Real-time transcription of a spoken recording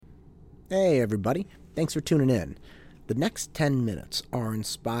Hey everybody, thanks for tuning in. The next 10 minutes are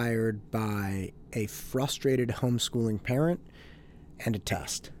inspired by a frustrated homeschooling parent and a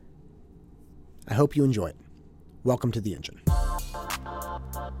test. I hope you enjoy it. Welcome to The Engine.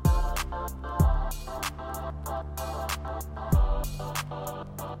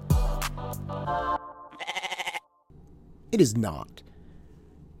 It is not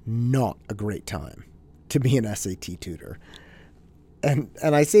a great time to be an SAT tutor. And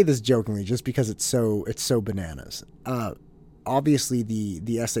I say this jokingly just because it's so bananas. Obviously,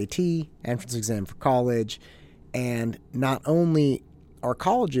 the SAT, entrance exam for college, and not only are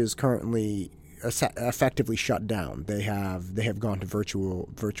colleges currently effectively shut down, they have gone to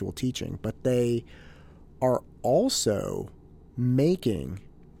virtual teaching, but they are also making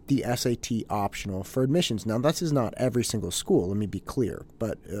the SAT optional for admissions. Now, this is not every single school, let me be clear,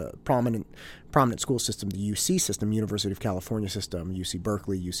 but prominent school system, the UC system, University of California system, UC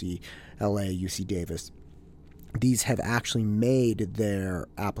Berkeley, UCLA, UC Davis, these have actually made their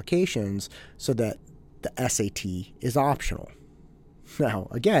applications so that the SAT is optional. Now,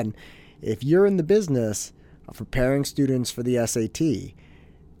 again, if you're in the business of preparing students for the SAT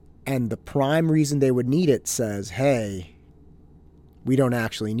and the prime reason they would need it says, hey, we don't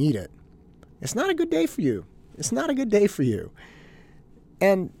actually need it, it's not a good day for you. It's not a good day for you.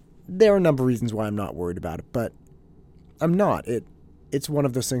 And there are a number of reasons why I'm not worried about it, but I'm not. It's one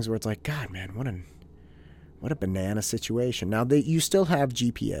of those things where it's like, God, man, what a banana situation. Now, you still have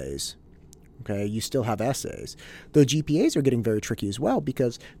GPAs, okay? You still have essays. Though GPAs are getting very tricky as well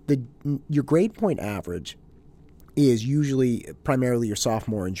because your grade point average is usually primarily your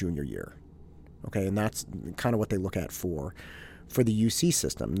sophomore and junior year, okay? And that's kind of what they look at for the UC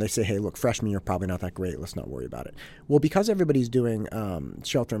system. They say, hey, look, freshmen, you're probably not that great. Let's not worry about it. Well, because everybody's doing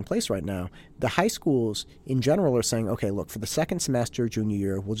shelter in place right now, the high schools in general are saying, okay, look, for the second semester, junior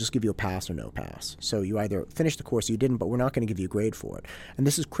year, we'll just give you a pass or no pass. So you either finish the course or you didn't, but we're not going to give you a grade for it. And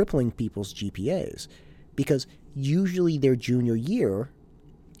this is crippling people's GPAs because usually their junior year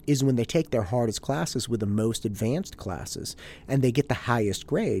is when they take their hardest classes with the most advanced classes and they get the highest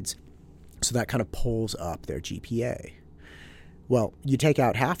grades. So that kind of pulls up their GPA. Well, you take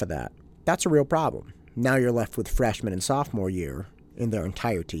out half of that, that's a real problem. Now you're left with freshman and sophomore year in their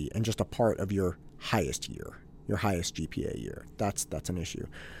entirety and just a part of your highest year, your highest GPA year. That's an issue.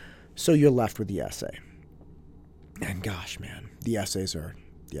 So you're left with the essay. And gosh, man, the essays are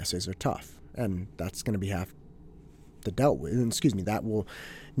tough. And that's going to be that will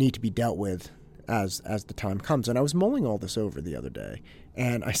need to be dealt with as the time comes. And I was mulling all this over the other day,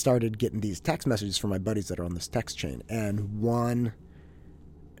 and I started getting these text messages from my buddies that are on this text chain. And one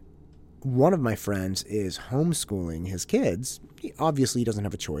of my friends is homeschooling his kids. He doesn't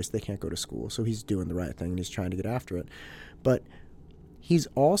have a choice. They can't go to school, so he's doing the right thing, and he's trying to get after it. But he's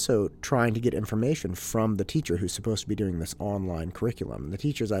also trying to get information from the teacher who's supposed to be doing this online curriculum. And the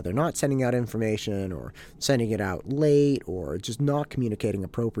teacher's either not sending out information or sending it out late or just not communicating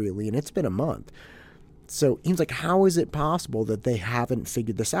appropriately, and it's been a month. So he's like, how is it possible that they haven't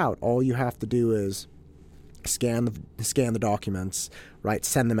figured this out? All you have to do is scan the documents, right?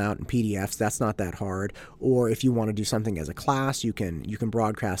 Send them out in PDFs. That's not that hard. Or if you want to do something as a class, you can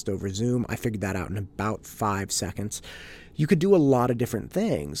broadcast over Zoom. I figured that out in about 5 seconds. You could do a lot of different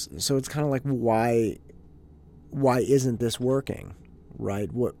things. So it's kind of like, why isn't this working, right?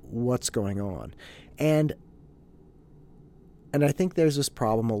 What's going on? And I think there's this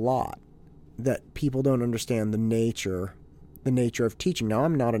problem a lot that people don't understand the nature of teaching. Now,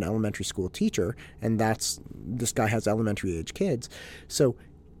 I'm not an elementary school teacher, and this guy has elementary age kids. So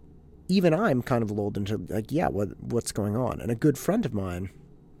even I'm kind of lulled into like, yeah, what's going on? And a good friend of mine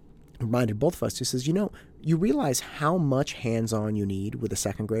reminded both of us, he says, you realize how much hands-on you need with a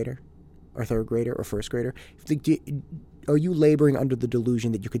second grader or third grader or first grader? Are you laboring under the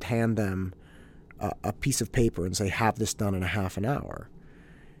delusion that you could hand them a piece of paper and say, have this done in a half an hour?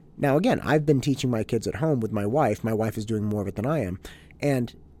 Now, again, I've been teaching my kids at home with my wife. My wife is doing more of it than I am.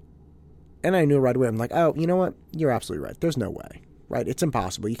 And I knew right away, I'm like, oh, you know what? You're absolutely right. There's no way, right? It's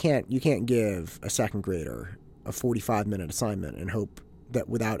impossible. You can't give a second grader a 45-minute assignment and hope that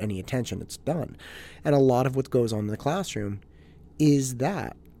without any attention it's done. And a lot of what goes on in the classroom is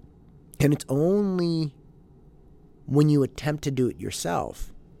that. And it's only when you attempt to do it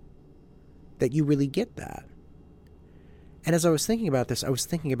yourself that you really get that. And as I was thinking about this, I was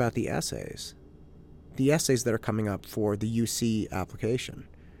thinking about the essays that are coming up for the UC application.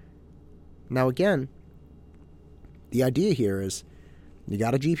 Now, again, the idea here is you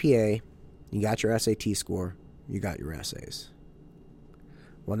got a GPA, you got your SAT score, you got your essays.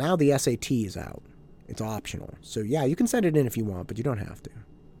 Well, now the SAT is out. It's optional. So, yeah, you can send it in if you want, but you don't have to.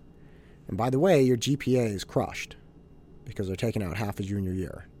 And by the way, your GPA is crushed because they're taking out half a junior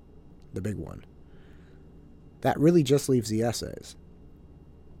year, the big one. That really just leaves the essays.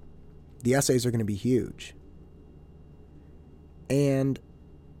 The essays are going to be huge. And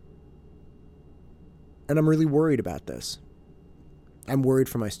I'm really worried about this. I'm worried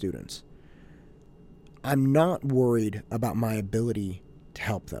for my students. I'm not worried about my ability to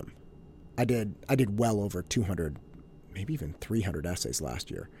help them. I did well over 200, maybe even 300 essays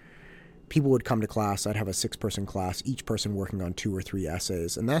last year. People would come to class. I'd have a 6-person class, each person working on 2 or 3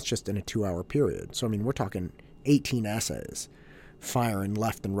 essays, and that's just in a 2-hour period. So, I mean, we're talking 18 essays, firing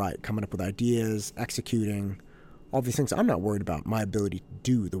left and right, coming up with ideas, executing, all these things. I'm not worried about my ability to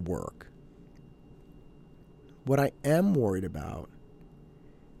do the work. What I am worried about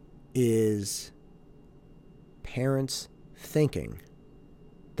is parents thinking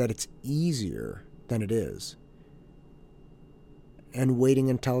that it's easier than it is and waiting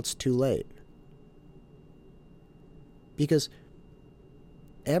until it's too late. Because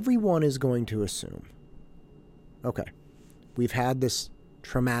everyone is going to assume, okay, we've had this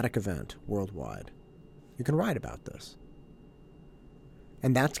traumatic event worldwide. You can write about this.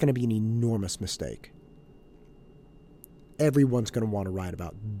 And that's going to be an enormous mistake. Everyone's going to want to write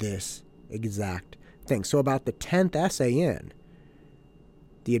about this exact thing. So about the 10th essay in,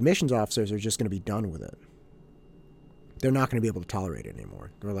 the admissions officers are just going to be done with it. They're not going to be able to tolerate it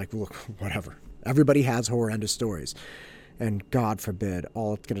anymore. They're like, look, whatever. Everybody has horrendous stories. And God forbid,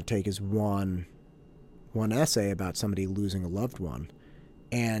 all it's going to take is one essay about somebody losing a loved one.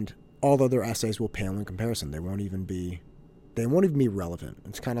 And all other essays will pale in comparison. They won't even be relevant.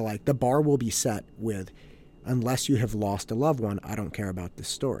 It's kind of like the bar will be set with, unless you have lost a loved one, I don't care about this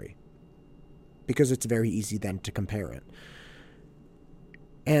story. Because it's very easy then to compare it.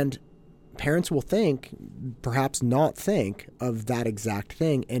 And parents will perhaps not think of that exact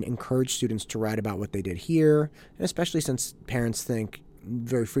thing and encourage students to write about what they did here, and especially since parents think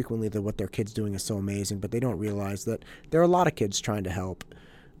very frequently that what their kid's doing is so amazing, but they don't realize that there are a lot of kids trying to help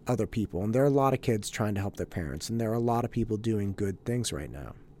other people, and there are a lot of kids trying to help their parents, and there are a lot of people doing good things right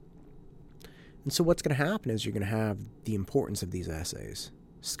now. And so what's going to happen is you're going to have the importance of these essays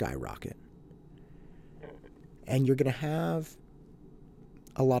skyrocket. And you're going to have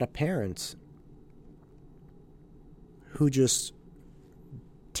a lot of parents who just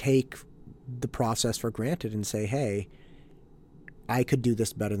take the process for granted and say, hey, I could do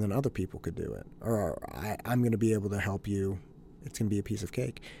this better than other people could do it. Or I'm going to be able to help you. It's going to be a piece of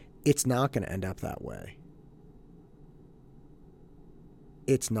cake. It's not going to end up that way.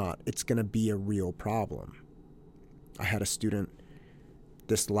 It's not. It's going to be a real problem. I had a student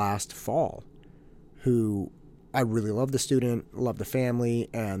this last fall who I really loved the student, loved the family,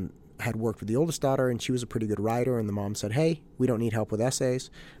 and had worked with the oldest daughter, and she was a pretty good writer, and the mom said, hey, we don't need help with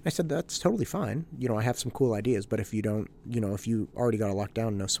essays. I said, that's totally fine. I have some cool ideas, but if you don't, if you already got it locked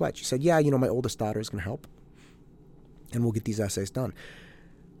down, no sweat. She said, yeah, my oldest daughter is going to help, and we'll get these essays done.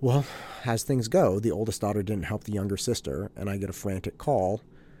 Well, as things go, the oldest daughter didn't help the younger sister, and I get a frantic call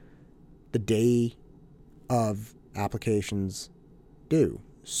the day of applications due.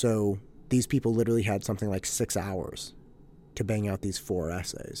 So these people literally had something like 6 hours to bang out these 4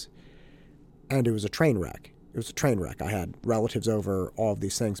 essays. And it was a train wreck. I had relatives over, all of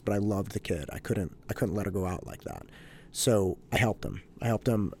these things, but I loved the kid. I couldn't let her go out like that. So I helped him.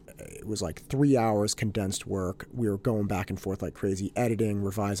 It was like 3 hours condensed work. We were going back and forth like crazy, editing,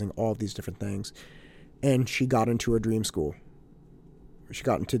 revising, all of these different things. And she got into her dream school. She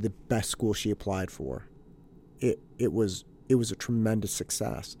got into the best school she applied for. It was a tremendous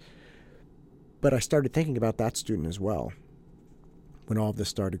success. But I started thinking about that student as well. When all of this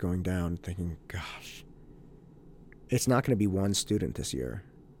started going down, thinking, gosh, it's not going to be one student this year.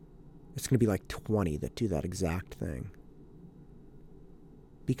 It's going to be like 20 that do that exact thing.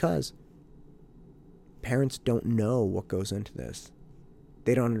 Because parents don't know what goes into this.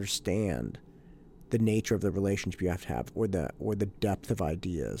 They don't understand the nature of the relationship you have to have, or the depth of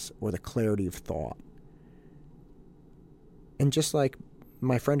ideas, or the clarity of thought. And just like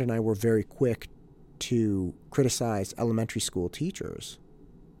my friend and I were very quick to criticize elementary school teachers,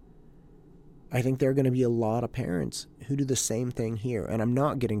 I think there are going to be a lot of parents who do the same thing here. And I'm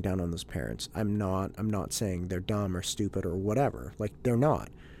not getting down on those parents. I'm not saying they're dumb or stupid or whatever. Like, they're not.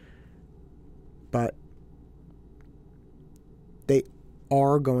 But they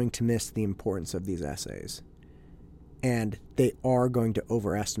are going to miss the importance of these essays. And they are going to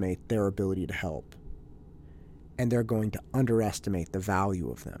overestimate their ability to help. And they're going to underestimate the value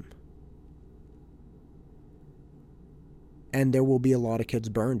of them. And there will be a lot of kids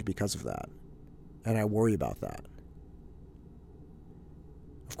burned because of that. And I worry about that.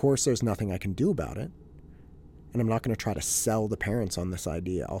 Of course, there's nothing I can do about it, and I'm not going to try to sell the parents on this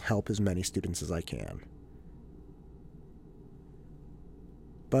idea. I'll help as many students as I can.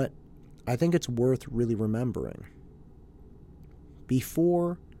 But I think it's worth really remembering.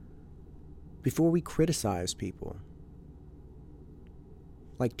 Before we criticize people,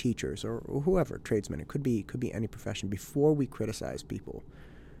 like teachers or whoever, tradesmen, it could be any profession, before we criticize people,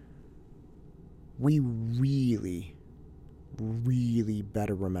 we really, really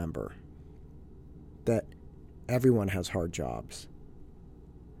better remember that everyone has hard jobs.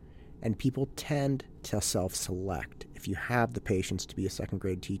 And people tend to self-select. If you have the patience to be a second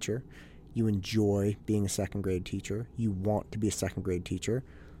grade teacher, you enjoy being a second grade teacher, you want to be a second grade teacher,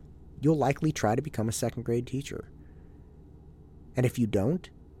 you'll likely try to become a second grade teacher. And if you don't,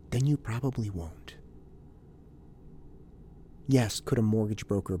 then you probably won't. Yes, could a mortgage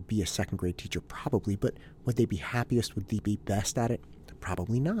broker be a second grade teacher? Probably, but would they be happiest? Would they be best at it?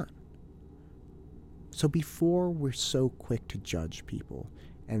 Probably not. So before we're so quick to judge people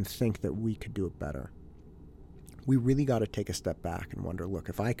and think that we could do it better, we really got to take a step back and wonder, look,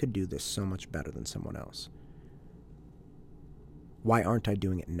 if I could do this so much better than someone else, why aren't I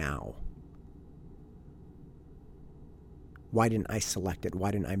doing it now? Why didn't I select it?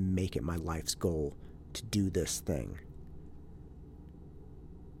 Why didn't I make it my life's goal to do this thing?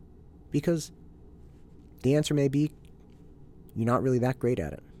 Because the answer may be you're not really that great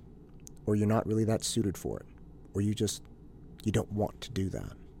at it, or you're not really that suited for it, or you don't want to do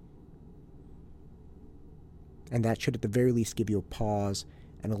that. And that should at the very least give you a pause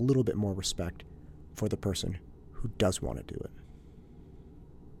and a little bit more respect for the person who does want to do it.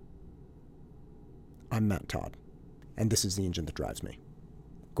 I'm Matt Todd, and this is the engine that drives me.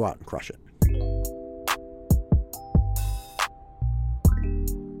 Go out and crush it.